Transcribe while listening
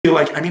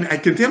like, I mean, I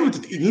can tell you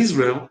that in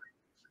Israel,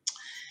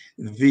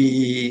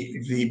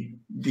 the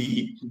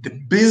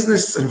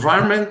business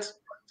environment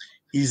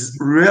is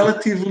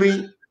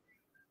relatively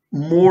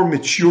more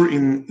mature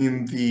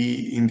in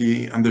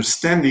the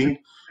understanding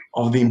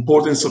of the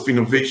importance of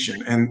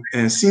innovation.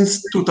 And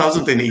since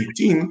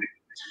 2018,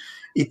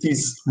 it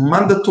is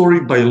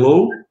mandatory by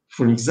law,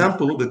 for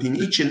example, that in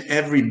each and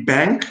every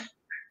bank,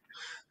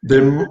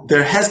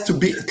 there has to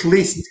be at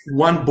least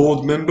one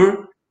board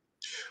member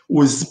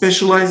who is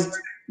specialized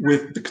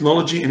with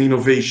technology and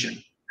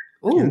innovation.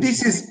 Ooh. And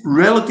this is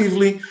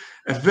relatively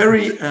a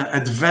very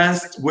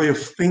advanced way of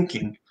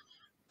thinking.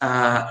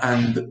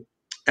 And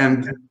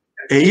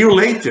a year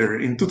later,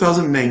 in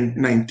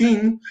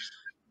 2019,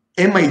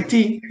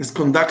 MIT has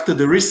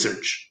conducted a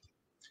research,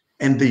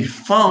 and they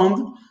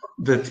found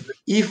that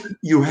if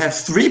you have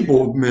 3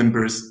 board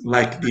members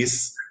like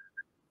this,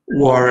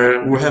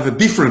 who have a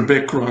different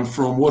background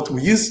from what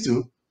we used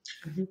to,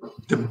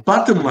 the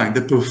bottom line,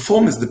 the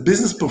performance, the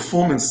business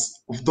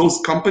performance of those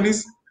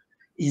companies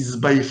is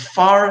by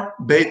far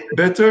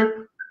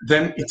better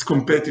than its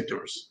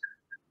competitors.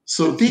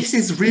 So this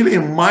is really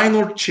a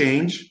minor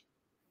change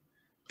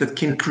that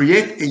can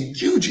create a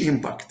huge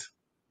impact.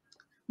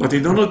 But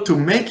in order to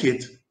make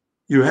it,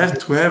 you have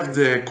to have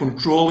the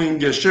controlling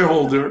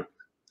shareholder,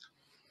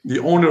 the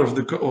owner of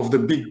the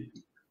big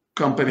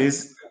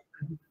companies,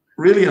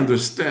 really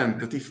understand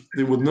that if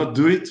they would not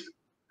do it,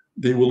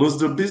 they will lose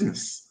their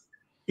business.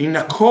 In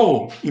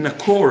Accor,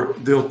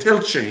 the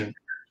hotel chain,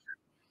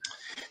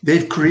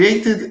 they've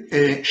created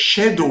a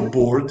shadow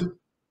board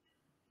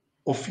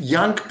of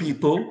young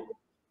people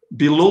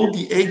below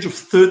the age of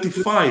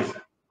 35,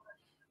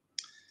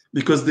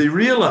 because they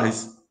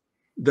realize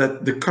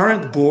that the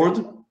current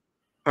board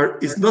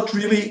is not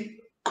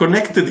really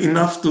connected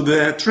enough to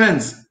the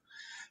trends.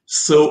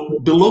 So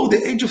below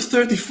the age of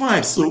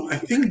 35. So I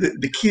think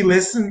that the key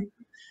lesson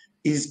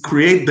is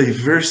create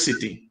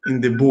diversity in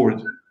the board.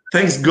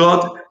 Thanks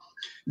God,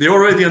 they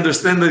already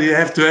understand that you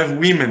have to have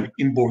women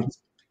in boards.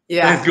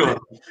 Yeah. Thank God.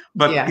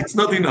 But it's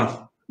not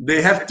enough. They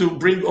have to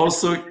bring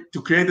also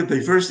to create a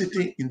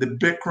diversity in the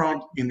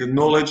background, in the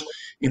knowledge,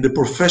 in the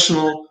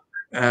professional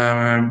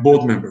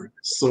board member.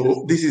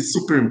 So this is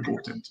super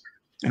important.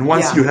 And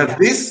once you have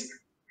this,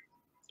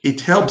 it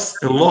helps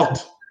a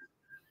lot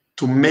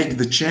to make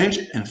the change,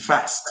 and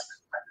fast.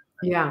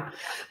 Yeah,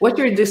 what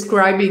you're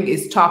describing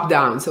is top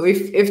down. So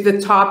if the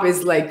top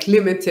is like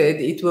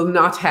limited, it will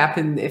not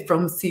happen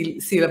from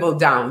sea level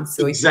down.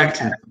 So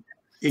exactly.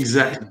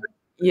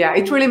 Yeah,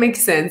 it really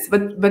makes sense.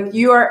 But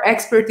you are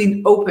expert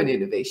in open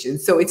innovation.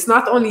 So it's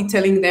not only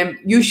telling them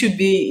you should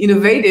be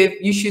innovative,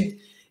 you should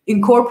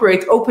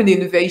incorporate open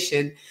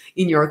innovation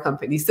in your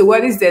company. So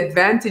what is the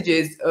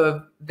advantages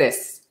of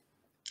this,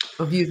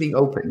 of using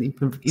open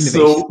innovation?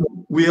 So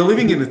we are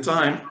living in a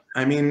time,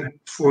 I mean,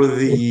 for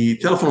the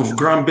telephone of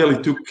Graham Bell,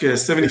 it took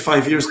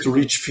 75 years to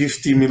reach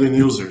 50 million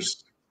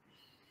users.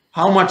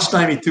 How much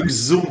time it took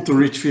Zoom to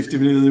reach 50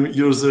 million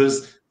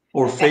users,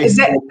 or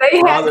Facebook?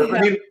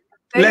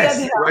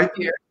 Less, right?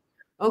 Here.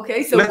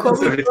 Okay, so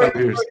COVID for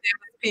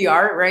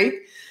PR, right?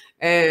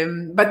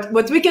 But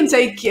what we can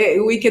take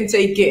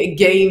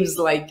games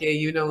like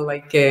any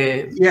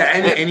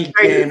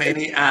game,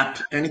 any app,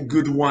 any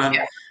good one.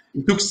 Yeah.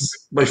 It took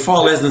by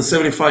far less than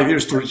 75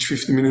 years to reach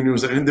 50 million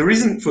users. And the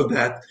reason for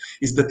that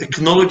is that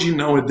technology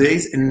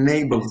nowadays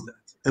enables that,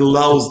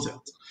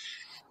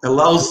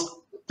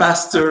 allows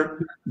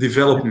faster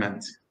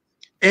development.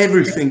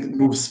 Everything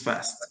moves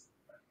fast.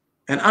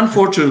 And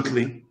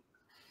unfortunately,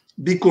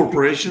 big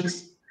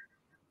corporations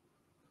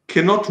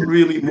cannot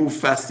really move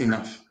fast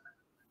enough.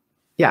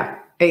 Yeah,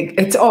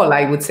 it's all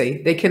I would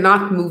say. They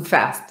cannot move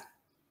fast.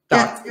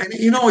 Yeah, and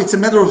it's a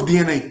matter of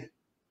DNA.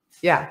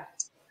 Yeah.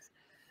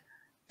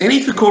 And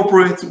if a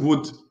corporate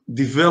would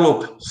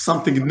develop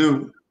something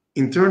new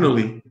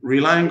internally,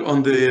 relying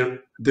on their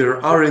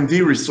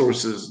R&D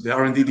resources, the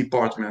R&D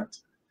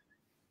department,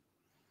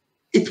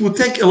 it would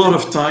take a lot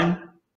of time,